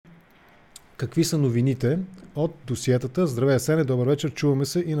какви са новините от досиетата. Здравей, Асене, добър вечер, чуваме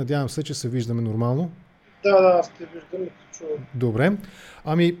се и надявам се, че се виждаме нормално. Да, аз те виждам и те чувам. Добре.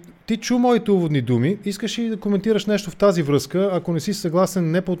 Ами, ти чу моите уводни думи. Искаш ли да коментираш нещо в тази връзка, ако не си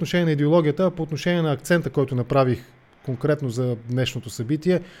съгласен не по отношение на идеологията, а по отношение на акцента, който направих конкретно за днешното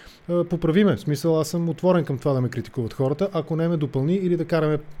събитие? Поправи ме. В смисъл, аз съм отворен към това да ме критикуват хората, ако не ме допълни или да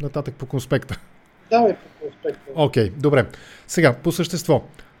караме нататък по конспекта. Давай по конспекта. Окей, добре. Сега, по същество.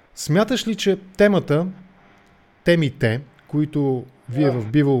 Смяташ ли, че темите, които вие в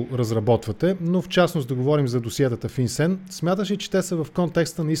Биволъ разработвате, но в частност да говорим за досиетата FinCEN, смяташ ли, че те са в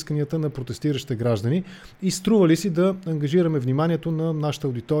контекста на исканията на протестиращите граждани и струва ли си да ангажираме вниманието на нашата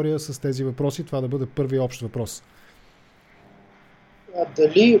аудитория с тези въпроси? Това да бъде първият общ въпрос.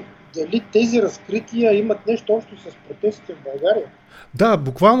 Дали тези разкрития имат нещо общо с протестите в България? Да,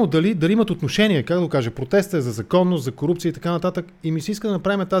 буквално дали имат отношение, как да кажа, протеста е за законност, за корупция и така нататък. И ми се иска да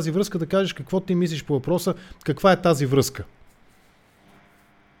направим тази връзка, да кажеш какво ти мислиш по въпроса, каква е тази връзка?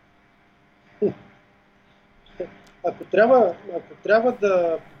 Ако трябва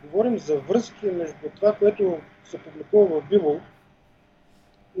да говорим за връзки между това, което се публикува в Биволъ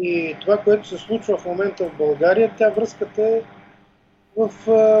и това, което се случва в момента в България,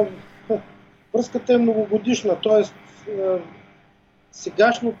 връзката е многогодишна, т.е.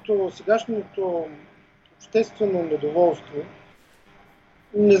 сегашното обществено недоволство,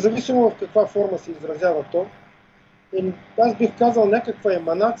 независимо в каква форма се изразява то, аз бих казал някаква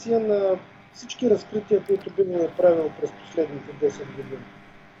еманация на всички разкрития, които Биволъ е правил през последните 10 години.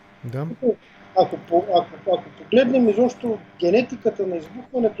 Да. Ако погледнем изобщо генетиката на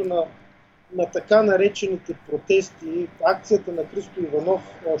избухването на така наречените протести, акцията на Христо Иванов,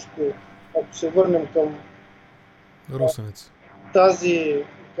 още ако се върнем към Русенец.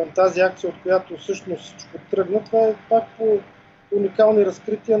 Към тази акция, от която всъщност всичко тръгна, това е пак по уникални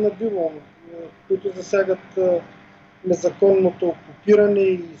разкрития на Биволъ, които засягат незаконното окупиране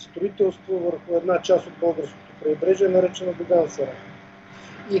и строителство върху една част от българското крайбрежие, наречена Доган Сарай.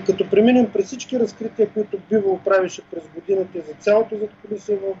 И като преминем през всички разкрития, които Биволъ правеше през годините за цялото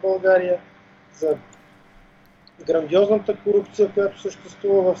задкулисие в България, за грандиозната корупция, която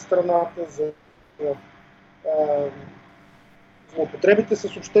съществува в страната, за злоупотребите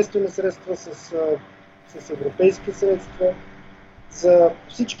с обществени средства, с европейски средства, за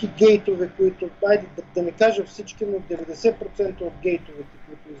всички гейтове, които, да не кажа всички, но 90% от гейтовете,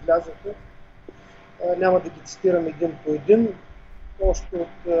 които излязаха, няма да ги цитирам един по един, още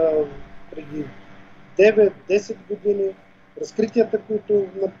от преди 9-10 години, разкритията, които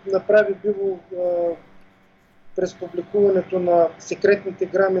направи Биволъ през публикуването на секретните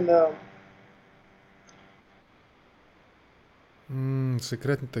грами на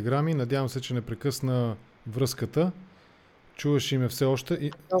секретните грами, надявам се, че не прекъсна връзката. Чуваш и ме все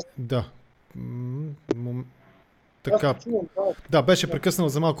още? Да. Така. Да, беше прекъснала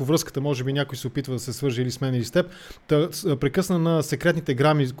за малко връзката, може би някой се опитва да се свърже или с мен или с теб. Прекъсна на секретните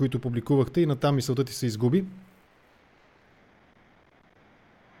грами, които публикувахте и натам мисълта ти се изгуби.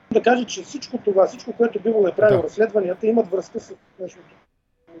 Да кажа, че всичко, което Биволъ е правил, разследванията, имат връзка с днешното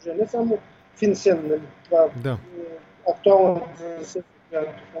положение. Не само FinCEN, нали, това актуално за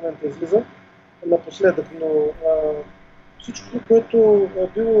която в момента излиза напоследък, но всичко, което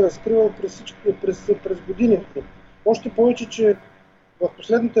Биволъ е скривал през годините. Още повече, че в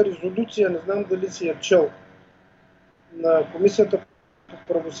последната резолюция, не знам дали си я чел, на Комисията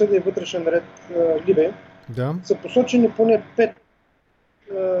по правосъдие и вътрешен ред Либе, са посочени поне 5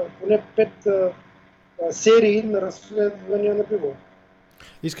 серии на разследвания на Биволъ.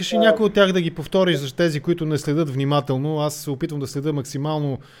 Искаш ли някой от тях да ги повториш за тези, които не следят внимателно? Аз се опитвам да следя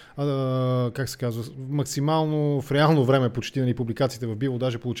максимално, максимално в реално време почти на публикациите в Биволъ,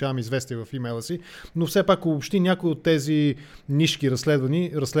 даже получавам известия в имейла си, но все пак обобщи някои от тези нишки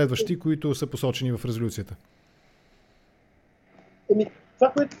разследващи, които са посочени в резолюцията.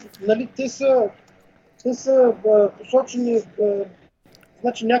 Това, което, нали, те са посочени,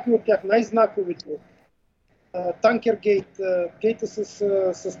 значи някои от тях най-знаковите. Танкергейт, гейта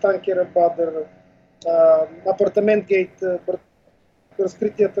с танкера Бадър, апартамент гейт,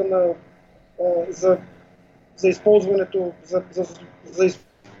 разкритията за използването, за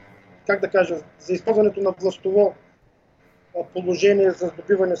използването на властово положение за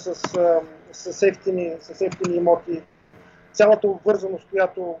здобиване с ефтини имоти, цялата обвързаност,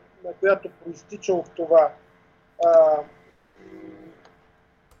 която проистича от това.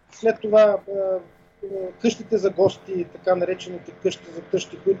 След това къщите за гости, така наречените къщи за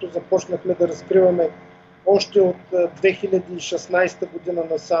тъщи, които започнахме да разкриваме още от 2016 година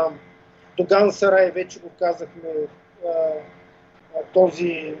насам. Доган Сарай, вече го казахме,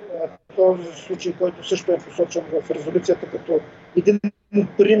 този случай, който също е посочен в резолюцията като един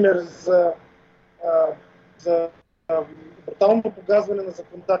пример за брутално погазване на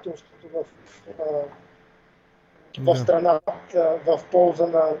законодателството в страната в полза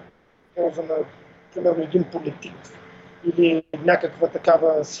на примерно един политик или някаква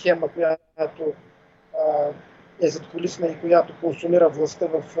такава схема, която е задкулисна и която консумира властта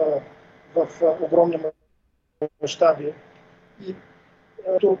в огромни мащаби.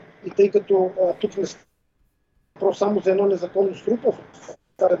 И тъй като тук не просто само за едно незаконно строителство,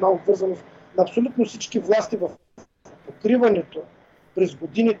 една обвързаност на абсолютно всички власти в покриването през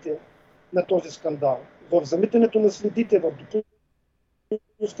годините на този скандал, в замитането на следите, в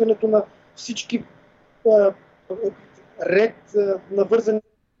допускането на всички ред навързани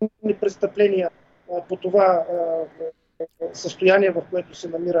престъпления по това състояние, в което се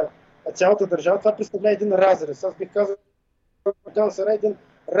намира цялата държава, това представлява един разрез. Аз бих казал, един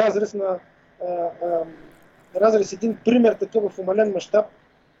разрез, един пример такъв в умален мащаб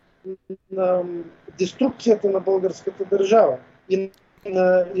на деструкцията на българската държава и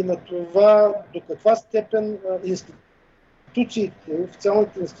на това до каква степен институциите,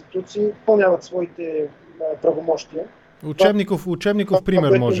 официалните институции изпълняват своите правомощия. Учебников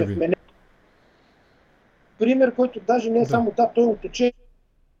пример, може би. Пример, който даже не е само той е от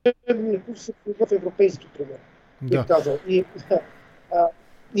учебников в европейски пример. Бих казал.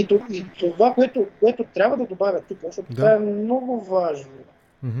 И това, което трябва да добавя тук, защото това е много важно.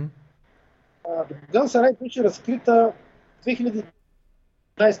 Доган Сарай беше разкрита 2011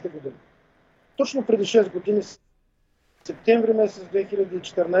 година. Точно преди 6 години, септември месец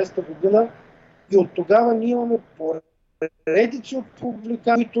 2014 година, и от тогава ние имаме поредици от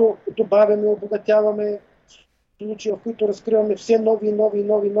публикации, които добавяме, обогатяваме, случаи, в които разкриваме все нови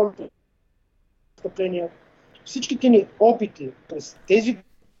престъпления. Всичките ни опити през тези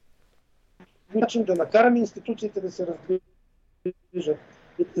начин да накараме институциите да се раздвижат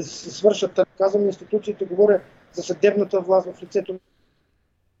и да се свършат. Казвам институциите, говоря за съдебната власт в лицето,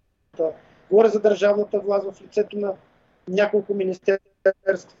 говоря за държавната власт в лицето на няколко министерства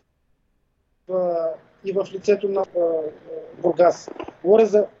и в лицето на Бургас. Говоря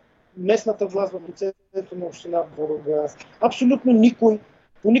за местната власт в лицето на община Бургас. Абсолютно никой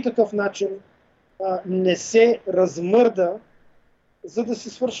по никакъв начин не се размърда, за да си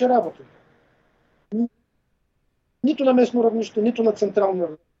свърши работа. Нито на местно равнище, нито на централно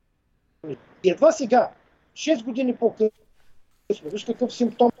равнище. И едва сега, 6 години по-късно, виж какъв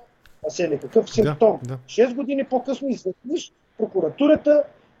симптом, Асене, какъв симптом. 6 години по-късно изведнъж прокуратурата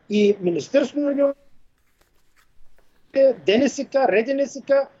и Министерството на ДНСК,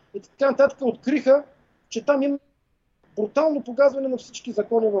 РДНСК и така нататък откриха, че там има брутално погазване на всички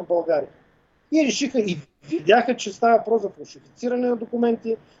закони в България. И решиха и видяха, че става въпрос за фалшифициране на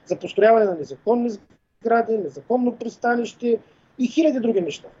документи, за построяване на незаконни сгради, незаконно пристанище и хиляди други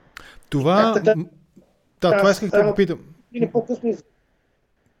неща. Това исках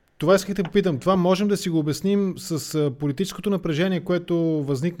да попитам. Това можем да си го обясним с политическото напрежение, което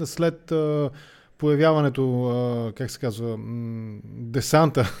възникна след появяването, как се казва,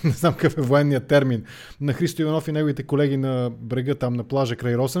 десанта, не знам какъв е военният термин, на Христо Иванов и неговите колеги на брега, там на плажа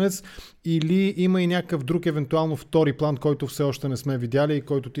край Росенец, или има и някакъв друг, евентуално втори план, който все още не сме видяли и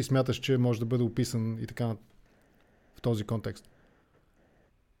който ти смяташ, че може да бъде описан и така в този контекст?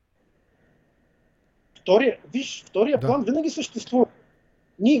 Втория план винаги съществува.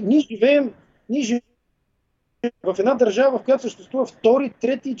 Ние живеем в една държава, в която съществува втори,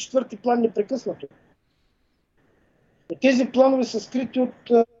 трети и четвърти план непрекъснато. И тези планове са скрити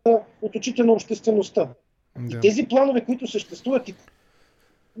от очите на обществеността. И тези планове, които съществуват и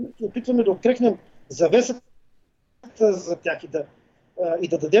опитваме да открехнем завесата за тях и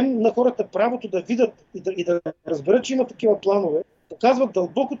да дадем на хората правото да видят и да разберат, че има такива планове, показват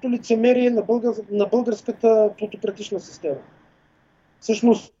дълбокото лицемерие на българската плутократична система.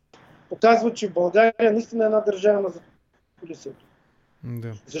 Всъщност показва, че България наистина е една държава на задкулисието.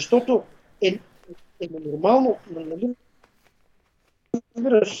 Защото е нормално, нали,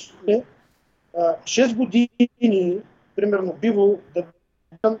 разбираш, 6 години, примерно Биволъ,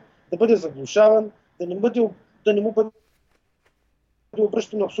 да бъде заглушаван, да не му бъде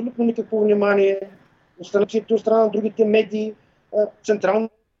обръщано абсолютно никакво внимание, от страна на другите медии, централни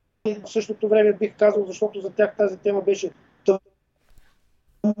в същото време бих казал, защото за тях тази тема беше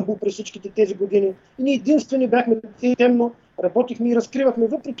през всичките тези години. И ние единствени бяхме темно, работихме и разкривахме,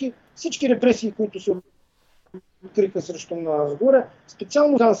 въпреки всички репресии, които се откриха срещу нас. Говоря,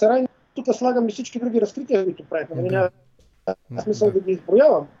 специално за Сарай, тук слагаме всички други разкрития, които правихме. Няма смисъл да ги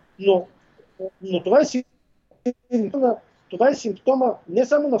изброявам. Но това е сигнал на това е симптома не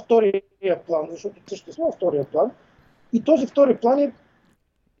само на втория план, защото съществува втория план, и този втори план е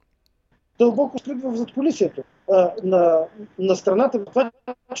дълбоко скрит в задкулисието на страната. Това,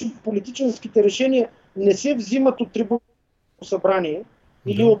 че политическите решения не се взимат от трибунното събрание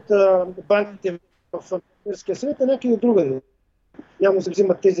или от банките в Министерския съвет, а някъде другаде. Явно се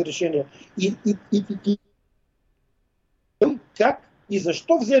взимат тези решения. И как и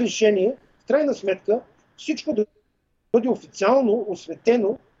защо взе решение, в крайна сметка, всичко да бъде официално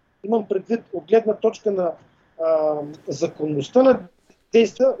осветено, имам предвид от гледна точка на законността на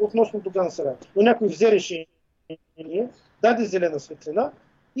действия относно Доган Сарай. Но някой взе решение, даде зелена светлина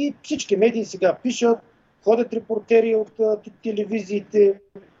и всички медии сега пишат, ходят репортери от телевизиите,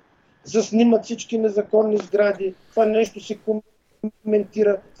 заснимат всички незаконни сгради, това нещо се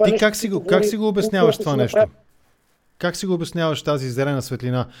коментира. Ти как си го обясняваш това нещо? Как си го обясняваш тази зелена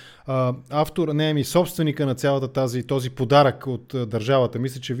светлина? Собственика на цялата този подарък от държавата,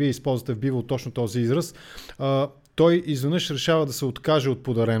 мисля, че вие използвате в Биволъ точно този израз, той изведнъж решава да се откаже от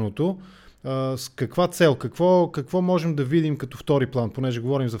подареното. С каква цел? Какво можем да видим като втори план, понеже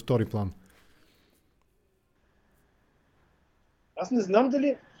говорим за втори план? Аз не знам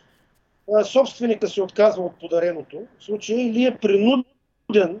дали собственика се отказва от подареното в случая или е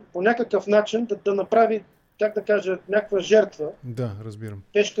принуден по някакъв начин да направи, как да кажа, някаква жертва. Да, разбирам.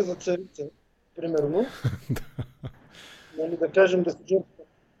 Пешка за царица, примерно. Да кажем да се жертва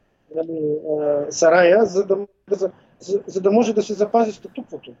сарая, за да може да се запази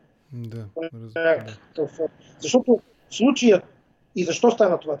статуквото. Да, защото случаят и защо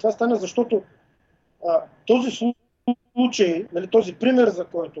стана това? Това стана, защото този случай, този пример, за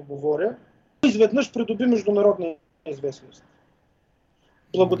който говоря, изведнъж придоби международна известност.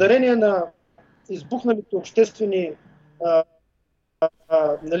 Благодарение на избухналите обществени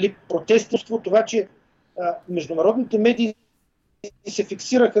протести, това, че международните медии се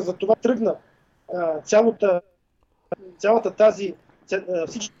фиксираха, за това тръгна цялата тази,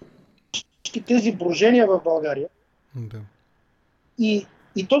 всички тези брожения в България. Да. И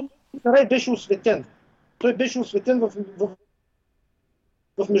този сарай беше осветен. Той беше осветен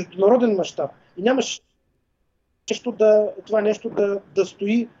в международен мащаб. И нямаше това нещо да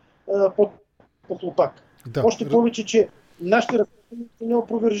стои под хлопак. Да. Още повече, че нашите разследвания са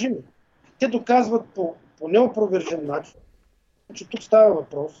неопровержими. Те доказват по неопровержим начин, че тук става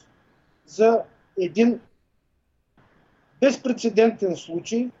въпрос за един безпрецедентен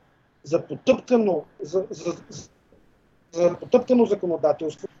случай за потъпкано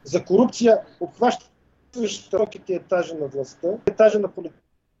законодателство, за корупция, обхващаща високите етажи на властта, етажа на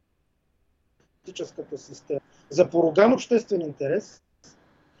политическата система, за поруган обществен интерес,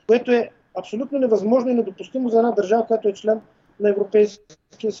 което е абсолютно невъзможно и недопустимо за една държава, която е член на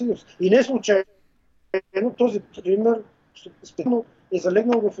Европейския съюз. И не случайно този пример специално е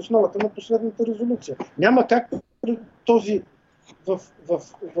залегнал в основата на последната резолюция. Няма как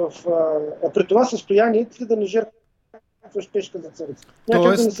при това състояние ти да не жертваш пешка за царица. Няма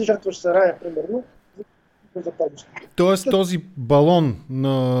как да не си жертваш сарая, примерно. Тоест този балон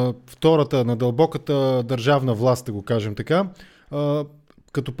на втората, на дълбоката държавна власт, да го кажем така,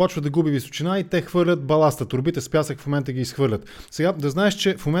 като почва да губи височина и те хвърлят баласта. Турбите с пясък в момента ги изхвърлят. Сега да знаеш,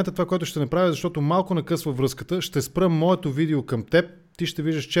 че в момента това, което ще направя, защото малко накъсва връзката, ще спра моето видео към теб, ти ще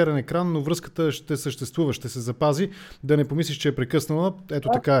виждаш черен екран, но връзката ще съществува, ще се запази, да не помислиш, че е прекъснала. Ето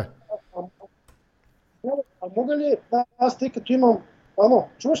така е. А мога ли, аз тъй като имам...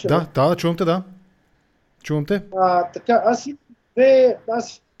 чуваш ли? Да, чувам те, да. Чувам те. Така, аз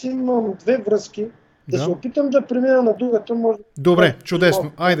имам две връзки. Да се опитам да премина на другата. Може... Добре,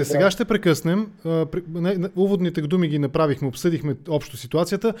 чудесно. Айде, сега ще прекъснем. Уводните думи ги направихме, обсъдихме общо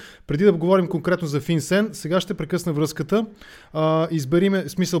ситуацията. Преди да говорим конкретно за FinCEN, сега ще прекъсна връзката. Избериме,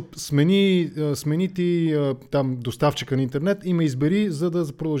 смисъл, смени ти там доставчика на интернет и ме избери, за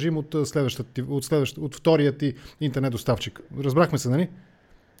да продължим от втория ти интернет доставчик. Разбрахме се, нали?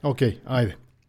 Окей, айде.